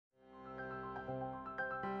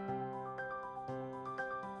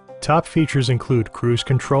Top features include cruise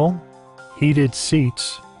control, heated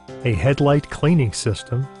seats, a headlight cleaning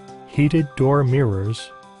system, heated door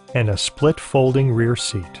mirrors, and a split folding rear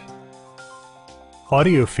seat.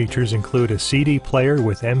 Audio features include a CD player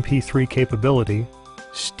with MP3 capability,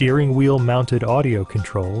 steering wheel mounted audio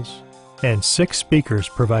controls, and 6 speakers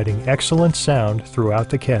providing excellent sound throughout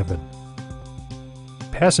the cabin.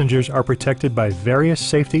 Passengers are protected by various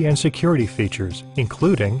safety and security features,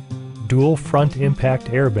 including dual front impact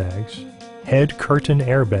airbags, head curtain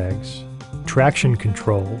airbags, traction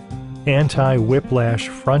control, anti-whiplash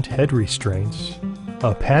front head restraints,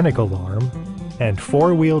 a panic alarm, and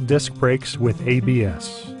 4-wheel disc brakes with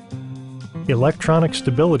ABS. Electronic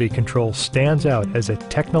stability control stands out as a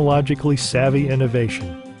technologically savvy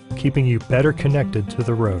innovation, keeping you better connected to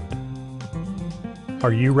the road.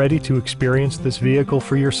 Are you ready to experience this vehicle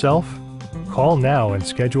for yourself? Call now and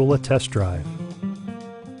schedule a test drive.